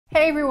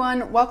Hey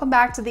everyone, welcome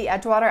back to the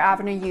Edgewater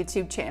Avenue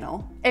YouTube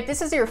channel. If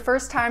this is your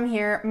first time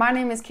here, my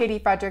name is Katie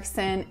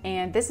Fredrickson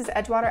and this is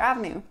Edgewater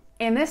Avenue.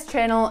 And this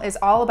channel is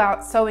all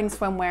about sewing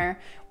swimwear,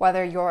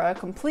 whether you're a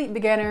complete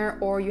beginner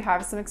or you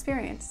have some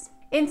experience.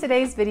 In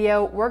today's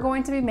video, we're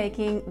going to be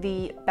making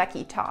the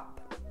Becky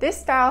top. This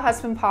style has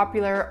been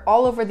popular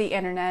all over the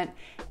internet,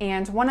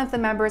 and one of the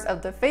members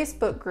of the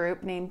Facebook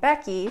group named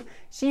Becky,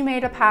 she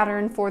made a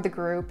pattern for the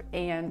group,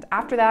 and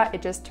after that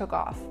it just took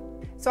off.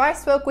 So I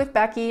spoke with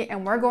Becky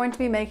and we're going to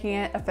be making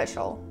it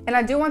official. And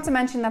I do want to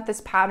mention that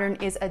this pattern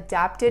is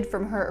adapted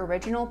from her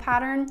original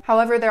pattern.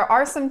 However, there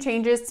are some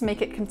changes to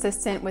make it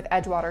consistent with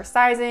Edgewater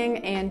sizing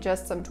and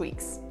just some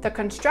tweaks. The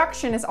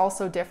construction is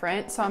also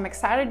different, so I'm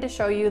excited to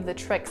show you the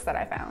tricks that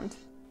I found.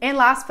 And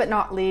last but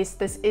not least,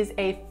 this is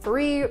a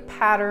free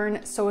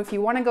pattern, so if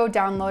you want to go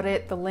download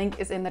it, the link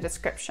is in the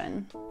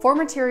description. For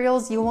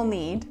materials, you will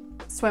need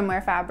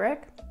swimwear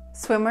fabric,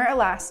 swimwear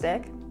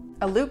elastic,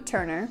 a loop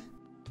turner,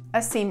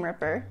 a seam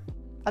ripper,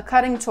 a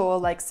cutting tool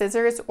like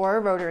scissors or a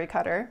rotary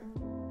cutter,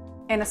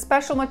 and a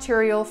special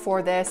material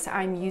for this,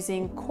 I'm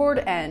using cord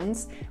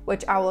ends,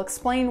 which I will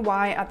explain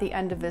why at the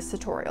end of this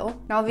tutorial.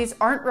 Now these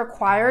aren't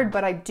required,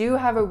 but I do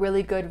have a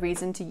really good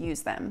reason to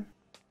use them.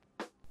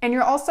 And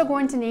you're also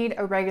going to need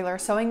a regular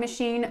sewing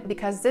machine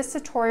because this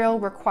tutorial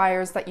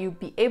requires that you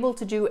be able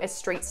to do a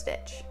straight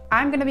stitch.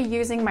 I'm going to be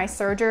using my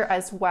serger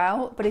as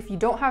well, but if you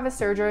don't have a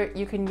serger,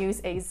 you can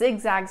use a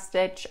zigzag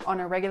stitch on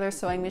a regular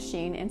sewing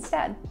machine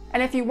instead.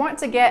 And if you want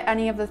to get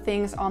any of the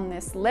things on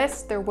this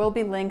list, there will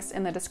be links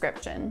in the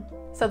description.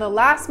 So the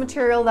last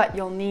material that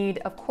you'll need,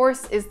 of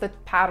course, is the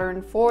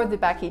pattern for the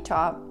Becky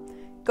top.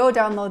 Go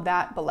download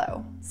that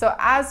below. So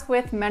as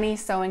with many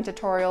sewing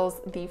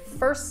tutorials, the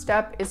first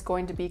step is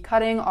going to be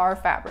cutting our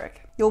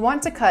fabric. You'll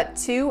want to cut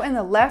 2 in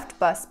the left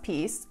bust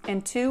piece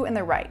and 2 in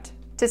the right.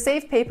 To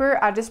save paper,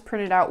 I just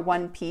printed out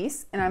one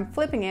piece and I'm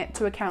flipping it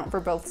to account for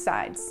both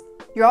sides.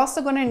 You're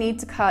also going to need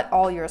to cut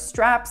all your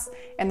straps,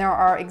 and there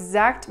are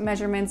exact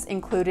measurements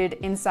included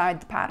inside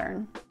the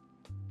pattern.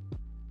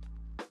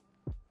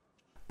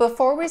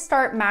 Before we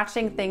start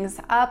matching things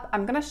up,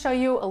 I'm going to show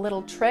you a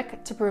little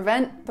trick to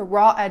prevent the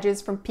raw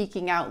edges from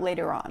peeking out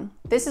later on.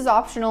 This is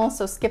optional,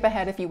 so skip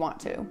ahead if you want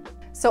to.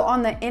 So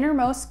on the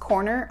innermost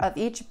corner of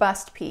each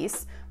bust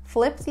piece,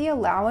 flip the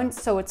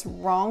allowance so it's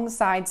wrong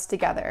sides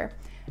together.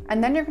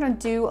 And then you're going to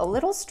do a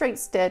little straight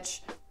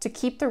stitch to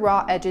keep the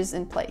raw edges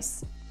in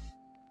place.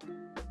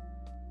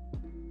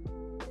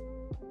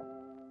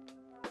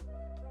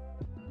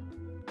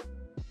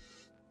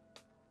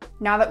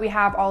 Now that we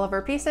have all of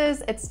our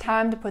pieces, it's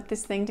time to put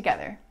this thing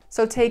together.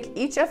 So take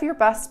each of your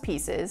bust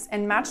pieces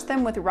and match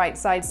them with right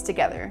sides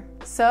together.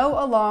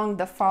 Sew along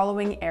the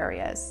following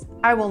areas.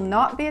 I will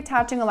not be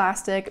attaching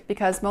elastic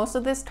because most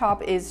of this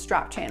top is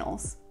strap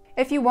channels.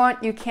 If you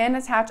want, you can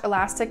attach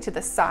elastic to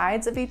the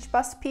sides of each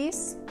bust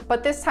piece,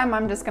 but this time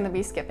I'm just going to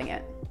be skipping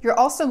it. You're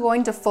also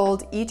going to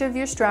fold each of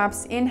your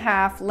straps in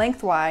half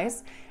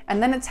lengthwise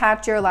and then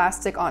attach your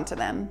elastic onto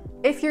them.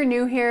 If you're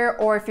new here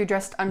or if you're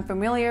just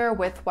unfamiliar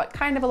with what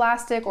kind of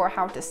elastic or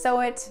how to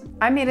sew it,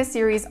 I made a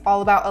series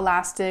all about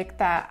elastic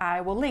that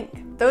I will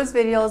link. Those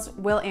videos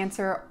will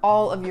answer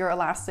all of your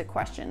elastic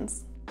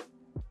questions.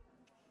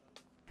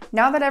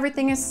 Now that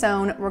everything is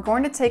sewn, we're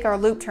going to take our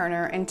loop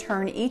turner and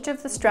turn each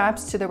of the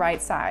straps to the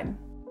right side.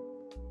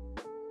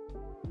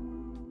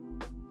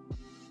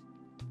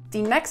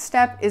 The next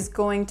step is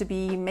going to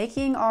be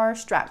making our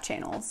strap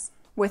channels.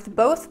 With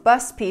both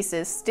bust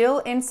pieces still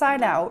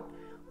inside out,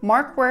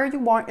 mark where you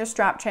want your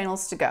strap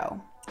channels to go.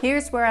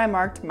 Here's where I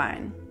marked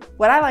mine.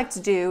 What I like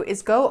to do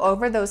is go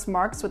over those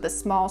marks with a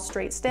small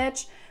straight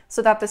stitch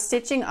so that the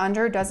stitching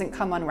under doesn't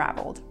come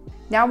unraveled.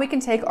 Now we can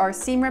take our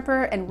seam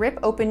ripper and rip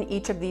open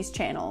each of these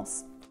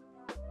channels.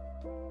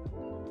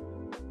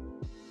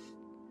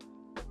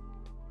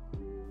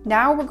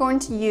 Now we're going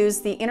to use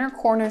the inner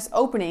corners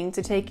opening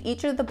to take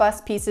each of the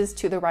bust pieces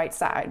to the right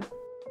side.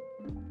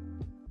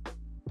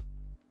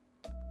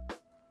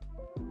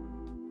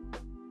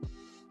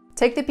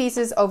 Take the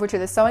pieces over to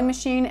the sewing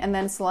machine and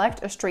then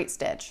select a straight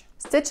stitch.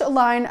 Stitch a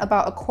line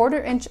about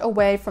 1/4 inch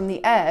away from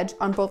the edge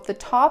on both the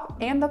top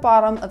and the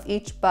bottom of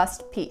each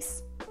bust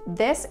piece.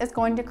 This is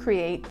going to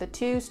create the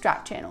 2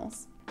 strap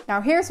channels. Now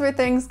here's where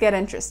things get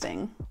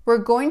interesting. We're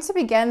going to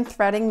begin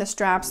threading the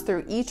straps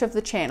through each of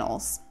the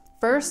channels.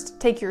 First,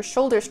 take your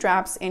shoulder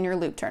straps and your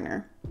loop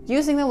turner.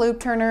 Using the loop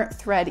turner,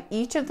 thread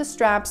each of the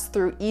straps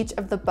through each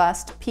of the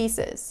bust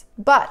pieces.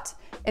 But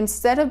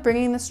instead of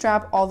bringing the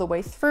strap all the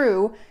way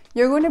through,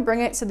 you're going to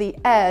bring it to the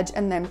edge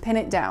and then pin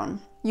it down.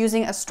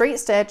 Using a straight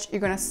stitch, you're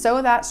going to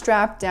sew that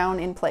strap down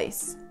in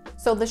place.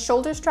 So the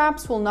shoulder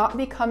straps will not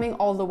be coming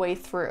all the way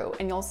through,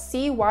 and you'll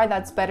see why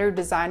that's better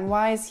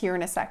design-wise here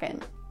in a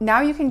second.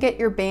 Now you can get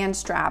your band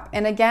strap,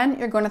 and again,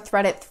 you're going to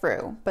thread it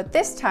through, but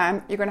this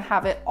time you're going to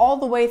have it all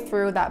the way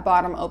through that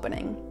bottom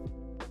opening.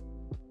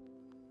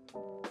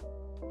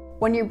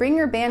 When you bring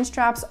your band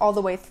straps all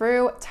the way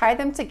through, tie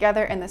them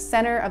together in the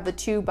center of the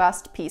 2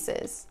 bust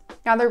pieces.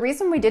 Now the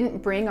reason we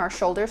didn't bring our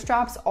shoulder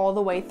straps all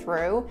the way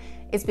through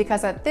is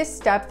because at this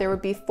step there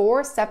would be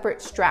 4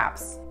 separate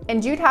straps.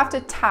 And you'd have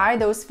to tie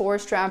those 4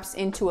 straps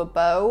into a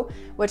bow,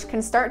 which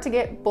can start to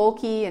get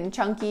bulky and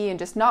chunky and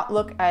just not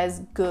look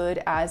as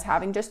good as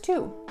having just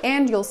 2.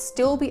 And you'll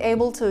still be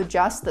able to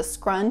adjust the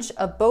scrunch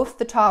of both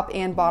the top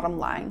and bottom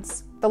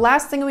lines. The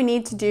last thing we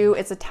need to do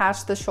is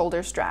attach the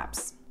shoulder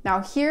straps.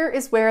 Now here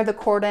is where the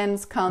cord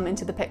ends come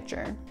into the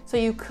picture. So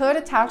you could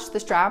attach the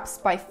straps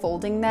by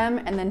folding them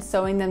and then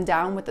sewing them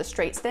down with a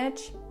straight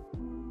stitch.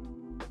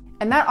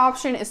 And that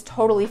option is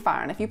totally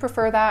fine. If you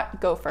prefer that,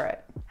 go for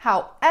it.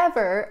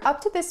 However,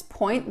 up to this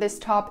point, this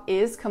top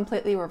is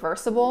completely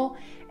reversible,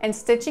 and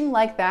stitching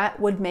like that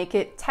would make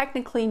it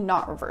technically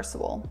not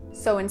reversible.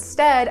 So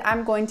instead,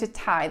 I'm going to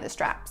tie the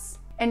straps.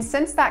 And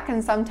since that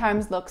can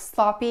sometimes look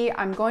sloppy,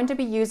 I'm going to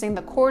be using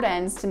the cord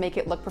ends to make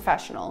it look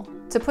professional.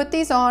 To put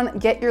these on,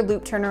 get your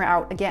loop turner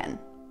out again.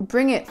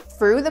 Bring it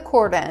through the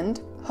cord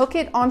end, hook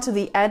it onto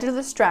the edge of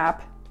the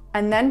strap,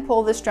 and then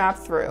pull the strap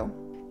through.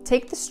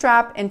 Take the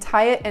strap and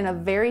tie it in a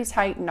very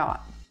tight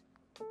knot.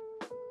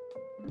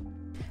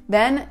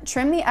 Then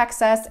trim the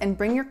excess and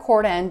bring your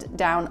cord end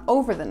down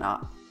over the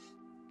knot.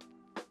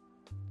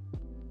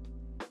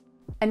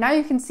 And now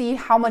you can see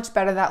how much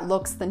better that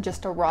looks than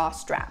just a raw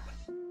strap.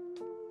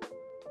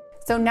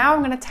 So now I'm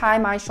going to tie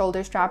my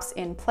shoulder straps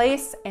in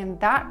place, and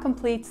that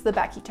completes the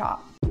Becky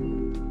top.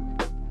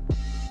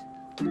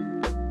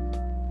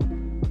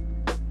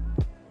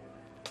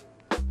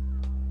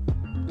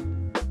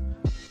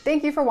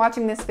 Thank you for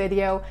watching this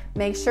video.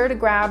 Make sure to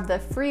grab the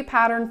free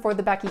pattern for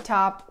the Becky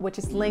top, which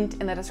is linked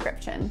in the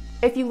description.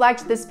 If you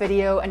liked this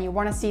video and you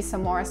want to see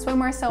some more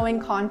swimwear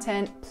sewing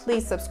content,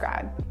 please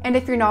subscribe. And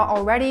if you're not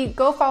already,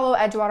 go follow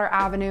Edgewater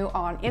Avenue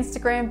on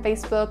Instagram,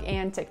 Facebook,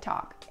 and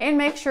TikTok. And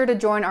make sure to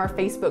join our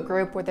Facebook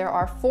group where there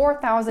are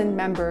 4,000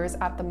 members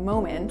at the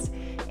moment.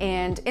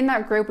 And in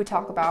that group, we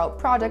talk about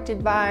project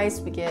advice,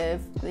 we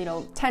give,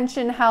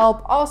 tension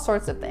help, all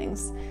sorts of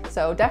things.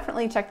 So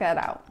definitely check that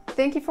out.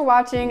 Thank you for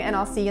watching, and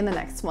I'll see you in the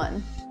next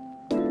one.